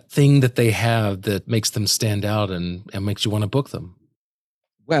is that thing that they have that makes them stand out and makes you want to book them?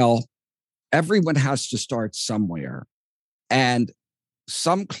 Well, everyone has to start somewhere. And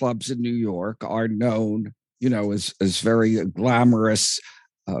some clubs in New York are known, as very glamorous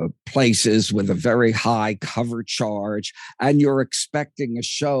places with a very high cover charge, and you're expecting a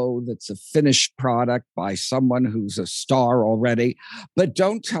show that's a finished product by someone who's a star already. But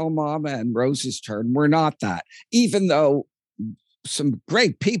don't tell Mama and Rose's Turn we're not that. Even though some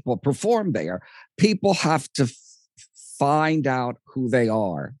great people perform there, people have to find out who they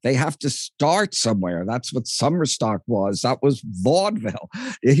are. They have to start somewhere. That's what summer stock was. That was vaudeville.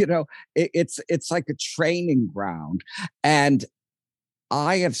 It's like a training ground. And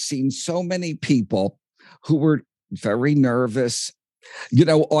I have seen so many people who were very nervous.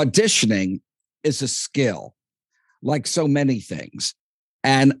 Auditioning is a skill, like so many things.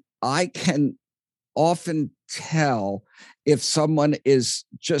 And I can often tell if someone is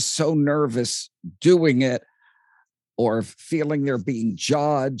just so nervous doing it or feeling they're being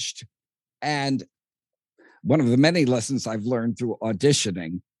judged. And one of the many lessons I've learned through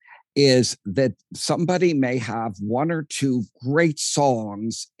auditioning is that somebody may have one or two great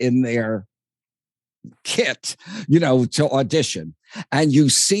songs in their kit, to audition. And you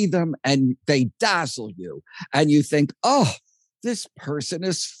see them and they dazzle you. And you think, oh, this person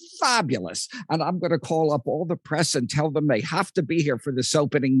is fabulous. And I'm going to call up all the press and tell them they have to be here for this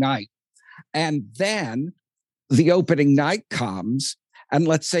opening night. And then the opening night comes, and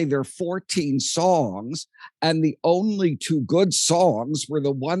let's say there are 14 songs, and the only two good songs were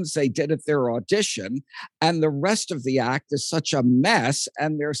the ones they did at their audition, and the rest of the act is such a mess,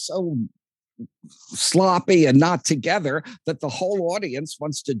 and they're so sloppy and not together that the whole audience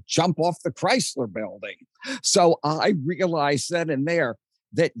wants to jump off the Chrysler Building. So I realized then and there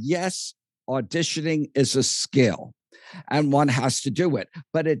that, yes, auditioning is a skill, and one has to do it,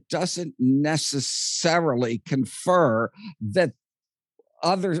 but it doesn't necessarily confer that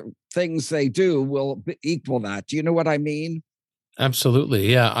other things they do will equal that. Do you know what I mean?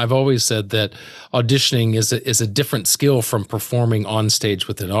 Absolutely. Yeah. I've always said that auditioning is a different skill from performing on stage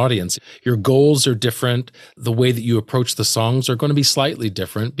with an audience. Your goals are different. The way that you approach the songs are going to be slightly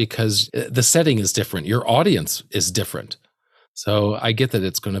different because the setting is different. Your audience is different. So I get that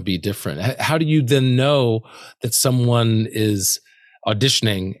it's going to be different. How do you then know that someone is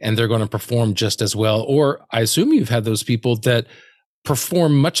auditioning and they're going to perform just as well? Or I assume you've had those people that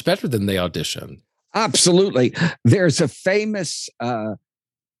perform much better than they audition. Absolutely. There's a famous,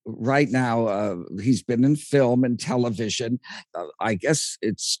 right now, he's been in film and television. I guess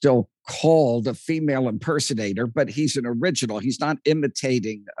it's still called a female impersonator, but he's an original. He's not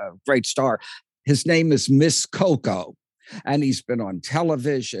imitating a great star. His name is Miss Coco, and he's been on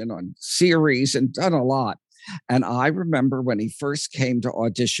television, on series, and done a lot. And I remember when he first came to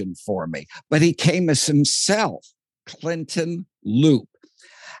audition for me, but he came as himself, Clinton Loop.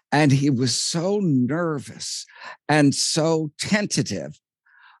 And he was so nervous and so tentative.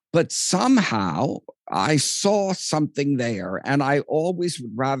 But somehow I saw something there, and I always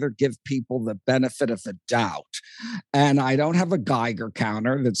would rather give people the benefit of the doubt. And I don't have a Geiger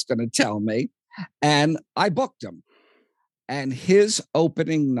counter that's going to tell me. And I booked him. And his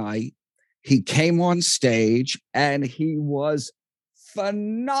opening night, he came on stage and he was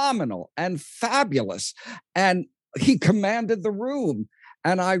phenomenal and fabulous. And he commanded the room.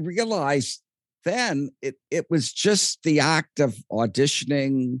 And I realized then it was just the act of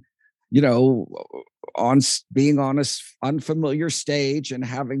auditioning, on being on an unfamiliar stage and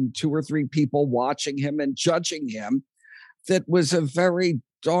having two or three people watching him and judging him. That was a very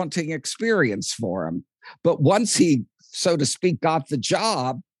daunting experience for him. But once he, so to speak, got the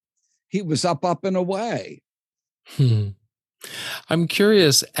job, he was up and away. I'm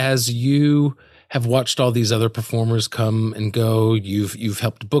curious, as you have watched all these other performers come and go. You've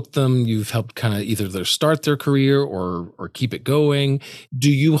helped book them. You've helped kind of either start their career or keep it going.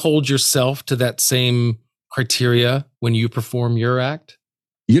 Do you hold yourself to that same criteria when you perform your act?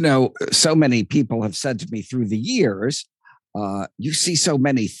 So many people have said to me through the years, you see so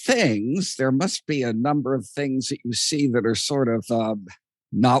many things. There must be a number of things that you see that are sort of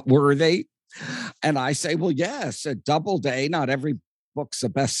not worthy. And I say, well, yes, at Doubleday, not every book's a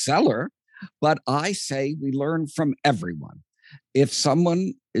bestseller, but I say we learn from everyone. If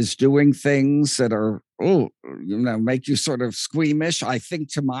someone is doing things that are, make you sort of squeamish, I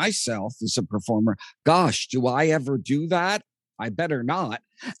think to myself as a performer, gosh, do I ever do that? I better not.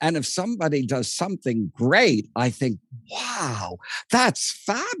 And if somebody does something great, I think, wow, that's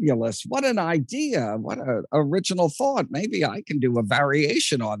fabulous. What an idea. What an original thought. Maybe I can do a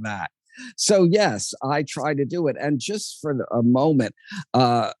variation on that. So, yes, I try to do it. And just for a moment,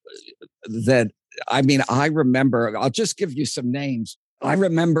 I remember, I'll just give you some names. I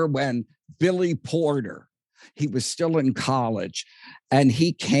remember when Billy Porter, he was still in college, and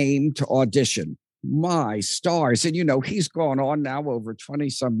he came to audition. My stars. And, he's gone on now over 20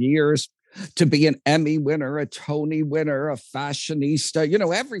 some years to be an Emmy winner, a Tony winner, a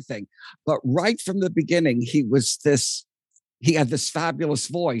fashionista, everything. But right from the beginning, he had this fabulous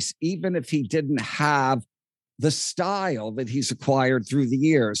voice, even if he didn't have the style that he's acquired through the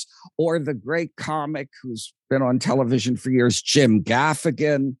years. Or the great comic who's been on television for years, Jim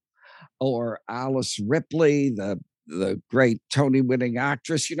Gaffigan, or Alice Ripley, the great Tony-winning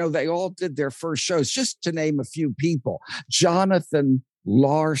actress. They all did their first shows, just to name a few people. Jonathan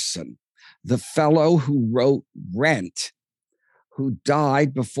Larson, the fellow who wrote Rent, who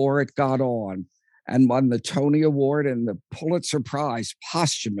died before it got on and won the Tony Award and the Pulitzer Prize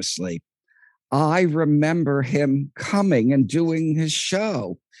posthumously. I remember him coming and doing his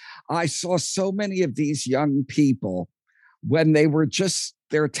show. I saw so many of these young people when they were just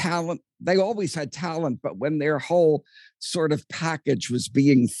their talent. They always had talent, but when their whole sort of package was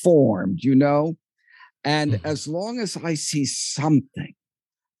being formed, and as long as I see something,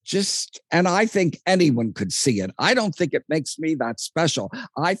 and I think anyone could see it. I don't think it makes me that special.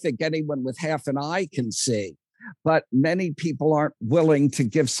 I think anyone with half an eye can see, but many people aren't willing to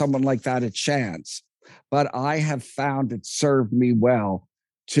give someone like that a chance. But I have found it served me well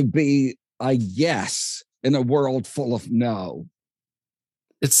to be a yes in a world full of no.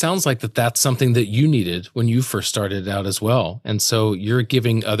 It sounds like that's something that you needed when you first started out as well. And so you're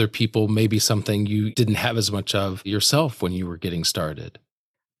giving other people maybe something you didn't have as much of yourself when you were getting started.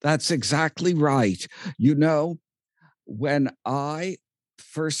 That's exactly right. When I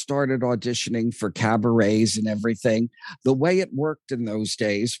first started auditioning for cabarets and everything, the way it worked in those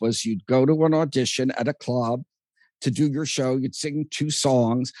days was you'd go to an audition at a club to do your show. You'd sing 2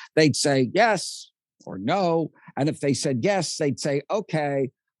 songs. They'd say yes or no. And if they said yes, they'd say, okay,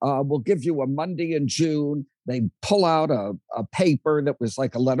 we'll give you a Monday in June. They'd pull out a paper that was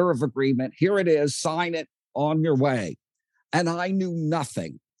like a letter of agreement. Here it is, sign it, on your way. And I knew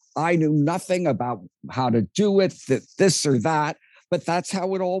nothing. I knew nothing about how to do it, this or that, but that's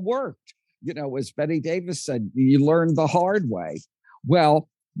how it all worked. As Betty Davis said, you learn the hard way. Well,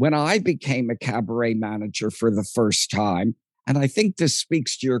 when I became a cabaret manager for the first time, and I think this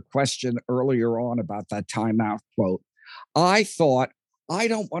speaks to your question earlier on about that timeout quote, I thought, I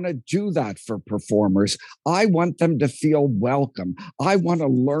don't want to do that for performers. I want them to feel welcome. I want to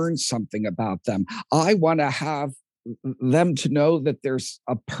learn something about them. I want to have them to know that there's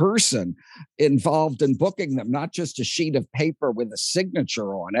a person involved in booking them, not just a sheet of paper with a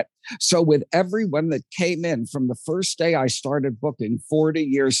signature on it. So with everyone that came in from the first day I started booking 40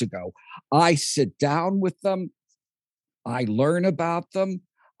 years ago, I sit down with them. I learn about them.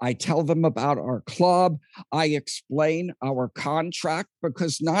 I tell them about our club. I explain our contract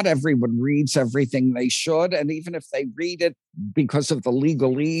because not everyone reads everything they should. And even if they read it because of the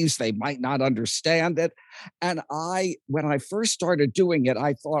legalese, they might not understand it. And when I first started doing it,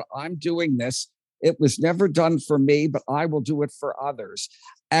 I thought, I'm doing this. It was never done for me, but I will do it for others.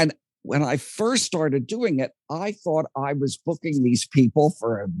 And when I first started doing it, I thought I was booking these people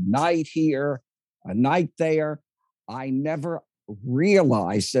for a night here, a night there. I never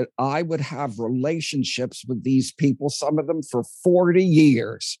realized that I would have relationships with these people, some of them for 40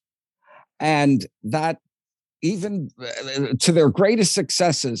 years. And that even to their greatest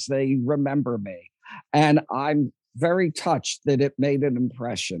successes, they remember me. And I'm very touched that it made an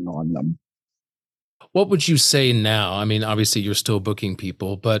impression on them. What would you say now? I mean, obviously you're still booking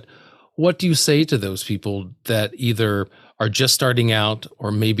people, but What do you say to those people that either are just starting out,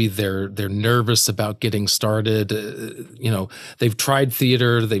 or maybe they're nervous about getting started? They've tried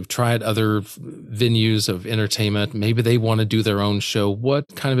theater, they've tried other venues of entertainment. Maybe they want to do their own show.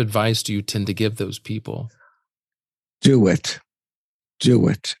 What kind of advice do you tend to give those people? Do it. Do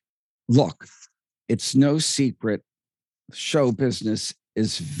it. Look, it's no secret. Show business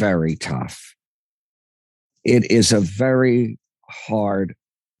is very tough. It is a very hard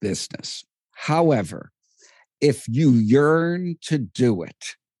business. However, if you yearn to do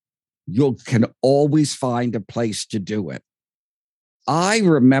it, you can always find a place to do it. I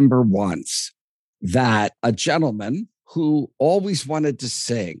remember once that a gentleman who always wanted to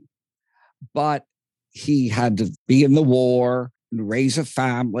sing, but he had to be in the war and raise a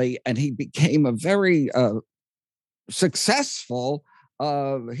family, and he became a very successful,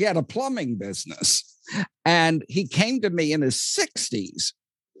 he had a plumbing business. And he came to me in his 60s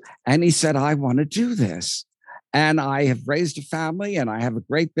and he said, I want to do this. And I have raised a family and I have a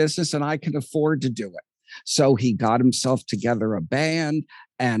great business and I can afford to do it. So he got himself together a band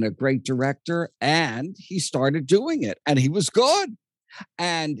and a great director, and he started doing it, and he was good.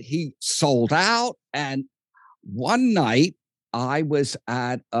 And he sold out. And one night I was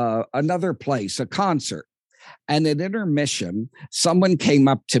at another place, a concert, and at intermission, someone came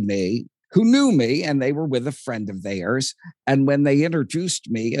up to me who knew me, and they were with a friend of theirs. And when they introduced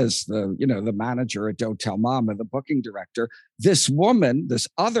me as the manager at Don't Tell Mama, the booking director, this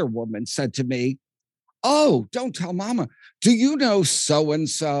other woman said to me, oh, Don't Tell Mama, do you know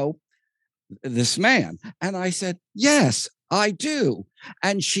so-and-so, this man? And I said, yes, I do.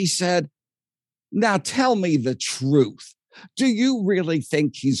 And she said, now tell me the truth. Do you really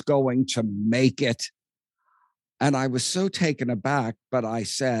think he's going to make it? And I was so taken aback, but I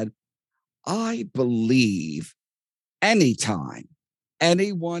said, I believe anytime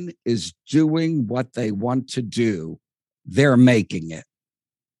anyone is doing what they want to do, they're making it.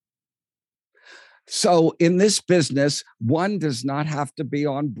 So in this business, one does not have to be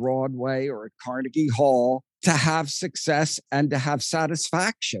on Broadway or at Carnegie Hall to have success and to have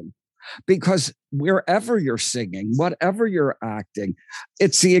satisfaction. Because wherever you're singing, whatever you're acting,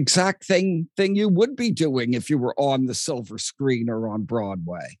 it's the exact thing you would be doing if you were on the silver screen or on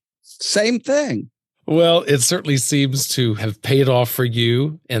Broadway. Same thing. Well, it certainly seems to have paid off for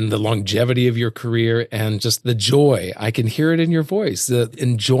you and the longevity of your career and just the joy. I can hear it in your voice, the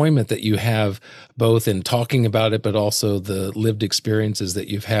enjoyment that you have both in talking about it, but also the lived experiences that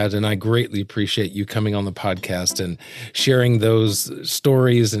you've had. And I greatly appreciate you coming on the podcast and sharing those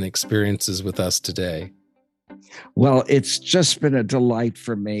stories and experiences with us today. Well, it's just been a delight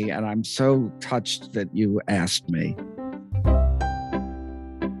for me, and I'm so touched that you asked me.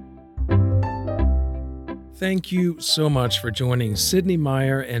 Thank you so much for joining Sidney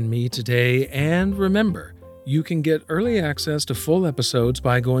Myer and me today. And remember, you can get early access to full episodes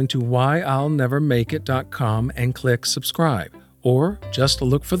by going to whyillnevermakeit.com and click subscribe, or just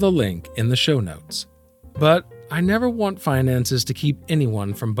look for the link in the show notes. But I never want finances to keep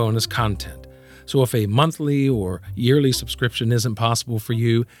anyone from bonus content. So if a monthly or yearly subscription isn't possible for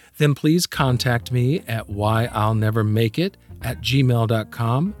you, then please contact me at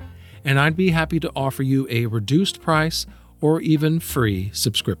whyillnevermakeit@gmail.com. and I'd be happy to offer you a reduced price or even free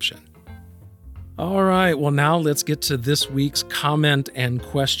subscription. All right, well now let's get to this week's comment and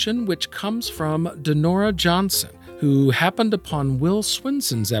question, which comes from Denora Johnson, who happened upon Will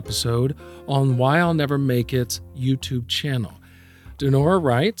Swinson's episode on Why I'll Never Make It's YouTube channel. Denora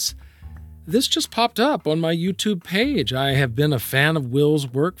writes, this just popped up on my YouTube page. I have been a fan of Will's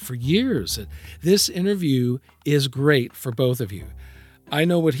work for years. This interview is great for both of you. I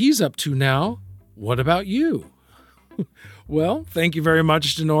know what he's up to now. What about you? Well, thank you very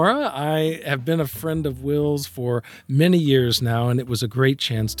much, Denora. I have been a friend of Will's for many years now, and it was a great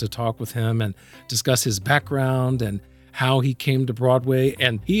chance to talk with him and discuss his background and how he came to Broadway.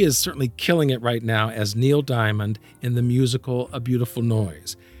 And he is certainly killing it right now as Neil Diamond in the musical A Beautiful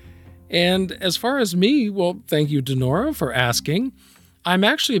Noise. And as far as me, well, thank you, Denora, for asking. I'm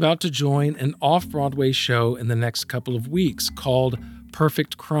actually about to join an off-Broadway show in the next couple of weeks called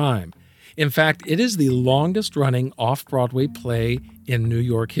Perfect Crime. In fact, it is the longest-running off-Broadway play in New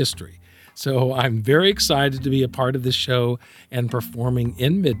York history. So I'm very excited to be a part of this show and performing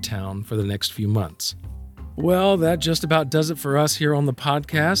in Midtown for the next few months. Well, that just about does it for us here on the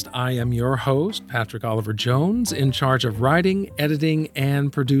podcast. I am your host, Patrick Oliver Jones, in charge of writing, editing,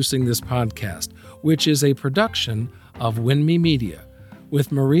 and producing this podcast, which is a production of Win Me Media,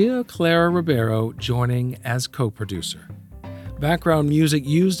 with Maria Clara Ribeiro joining as co-producer. Background music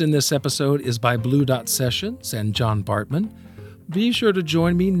used in this episode is by Blue Dot Sessions and John Bartman. Be sure to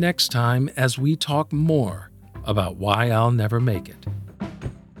join me next time as we talk more about why I'll never make it.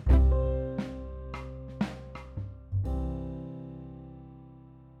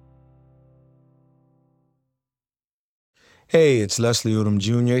 Hey, it's Leslie Odom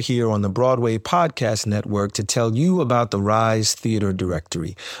Jr. here on the Broadway Podcast Network to tell you about the Rise Theater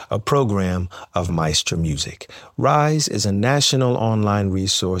Directory, a program of Maestro Music. Rise is a national online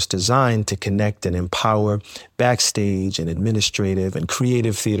resource designed to connect and empower backstage and administrative and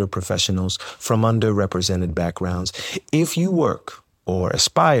creative theater professionals from underrepresented backgrounds. If you work or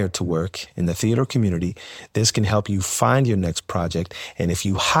aspire to work in the theater community, this can help you find your next project. And if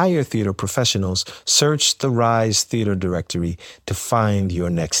you hire theater professionals, search the Rise Theater Directory to find your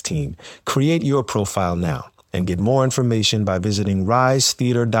next team. Create your profile now and get more information by visiting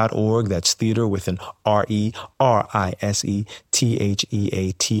risetheater.org. That's theater with an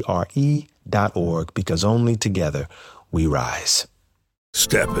risetheatre.org, because only together we rise.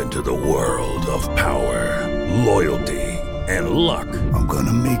 Step into the world of power, loyalty, and luck. I'm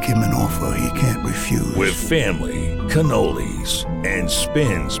gonna make him an offer he can't refuse. With family, cannolis, and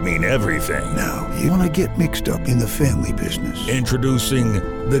spins mean everything. Now, you wanna get mixed up in the family business. Introducing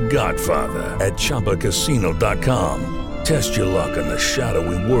The Godfather at ChumbaCasino.com. Test your luck in the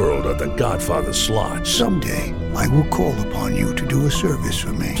shadowy world of The Godfather slot. Someday, I will call upon you to do a service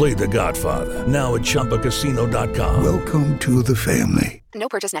for me. Play The Godfather, now at ChumbaCasino.com. Welcome to the family. No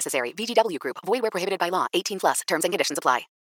purchase necessary. VGW Group. Void where prohibited by law. 18+. Terms and conditions apply.